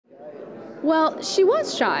Well, she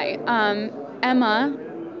was shy. Emma,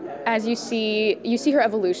 as you see her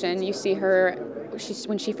evolution. You see her,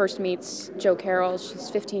 when she first meets Joe Carroll, she's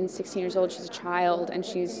 15, 16 years old. She's a child, and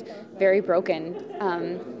she's very broken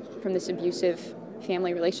from this abusive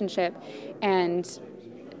family relationship. And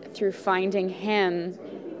through finding him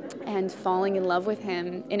and falling in love with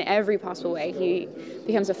him in every possible way, he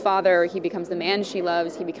becomes a father, he becomes the man she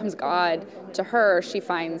loves, he becomes God to her. She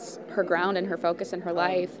finds her ground and her focus in her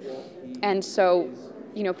life. And so,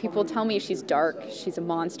 you know, people tell me she's dark, she's a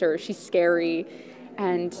monster, she's scary,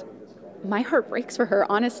 and my heart breaks for her.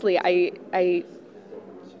 Honestly, I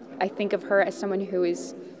think of her as someone who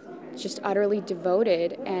is just utterly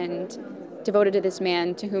devoted to this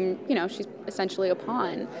man to whom, you know, she's essentially a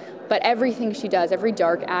pawn. But everything she does, every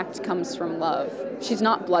dark act comes from love. She's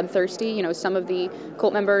not bloodthirsty. You know, some of the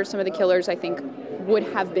cult members, some of the killers, I think, would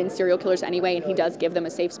have been serial killers anyway, and he does give them a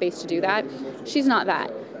safe space to do that. She's not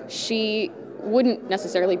that. She wouldn't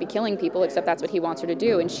necessarily be killing people, except that's what he wants her to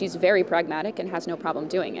do, and she's very pragmatic and has no problem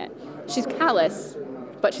doing it. She's callous,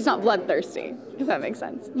 but she's not bloodthirsty, if that makes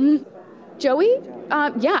sense. Joey?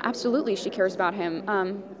 Yeah, absolutely, she cares about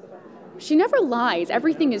him. She never lies.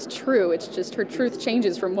 Everything is true. It's just her truth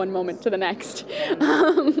changes from one moment to the next.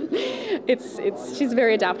 She's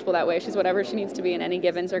very adaptable that way. She's whatever she needs to be in any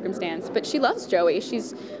given circumstance. But she loves Joey.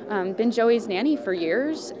 She's been Joey's nanny for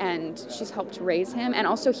years, and she's helped raise him. And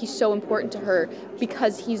also, he's so important to her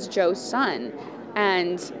because he's Joe's son.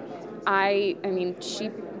 And I mean,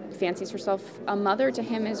 she fancies herself a mother to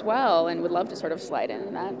him as well, and would love to sort of slide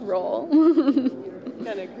in that role.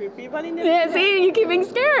 Kind of creepy, buddy. Yeah, see, you keep being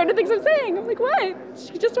scared of things I'm saying. I'm like, what?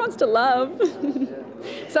 She just wants to love.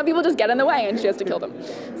 Some people just get in the way, and she has to kill them.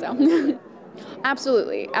 So,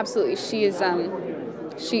 absolutely. She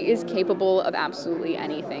is capable of absolutely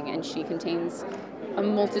anything, and she contains a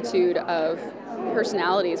multitude of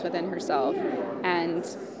personalities within herself. And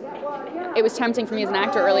it was tempting for me as an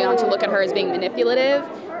actor early on to look at her as being manipulative,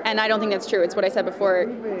 and I don't think that's true. It's what I said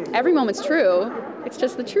before. Every moment's true. It's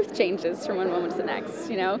just the truth changes from one moment to the next,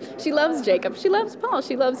 you know? She loves Jacob, she loves Paul,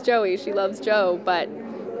 she loves Joey, she loves Joe, but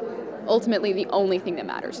ultimately the only thing that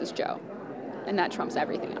matters is Joe, and that trumps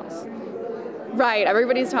everything else. Right,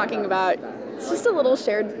 everybody's talking about, it's just a little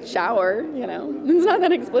shared shower, you know? It's not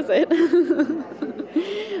that explicit.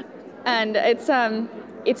 And it's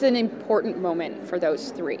an important moment for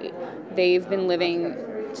those three. They've been living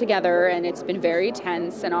together, and it's been very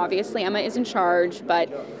tense, and obviously Emma is in charge, but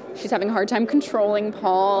she's having a hard time controlling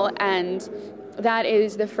Paul, and that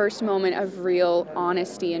is the first moment of real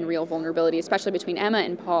honesty and real vulnerability, especially between Emma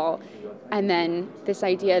and Paul, and then this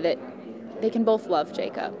idea that they can both love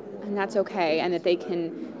Jacob, and that's okay, and that they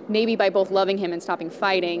can, maybe by both loving him and stopping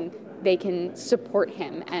fighting, they can support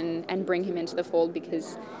him and bring him into the fold,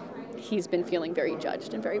 because he's been feeling very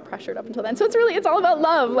judged and very pressured up until then. So it's all about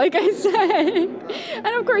love, like I said. And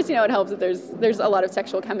of course, you know, it helps that there's a lot of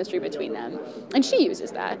sexual chemistry between them. And she uses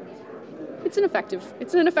that. It's an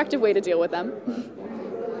effective way to deal with them.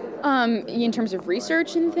 In terms of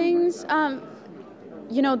research and things,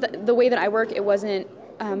 you know, the way that I work, it wasn't,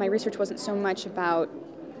 my research wasn't so much about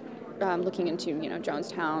looking into, you know,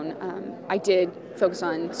 Jonestown. I did focus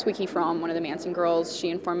on Squeaky Fromm, one of the Manson girls. She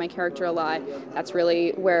informed my character a lot. That's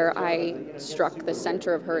really where I struck the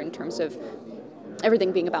center of her in terms of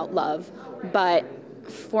everything being about love. But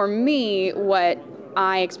for me, what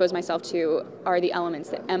I expose myself to are the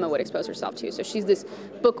elements that Emma would expose herself to. So she's this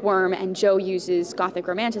bookworm, and Joe uses Gothic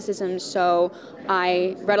romanticism, so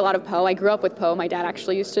I read a lot of Poe. I grew up with Poe. My dad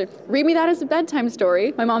actually used to read me that as a bedtime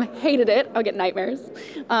story. My mom hated it. I would get nightmares.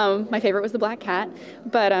 My favorite was The Black Cat.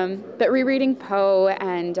 But rereading Poe,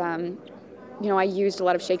 and you know, I used a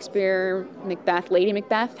lot of Shakespeare, Macbeth, Lady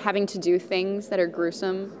Macbeth, having to do things that are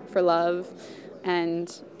gruesome for love,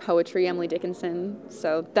 and poetry, Emily Dickinson.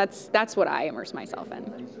 So that's what I immerse myself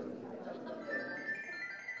in.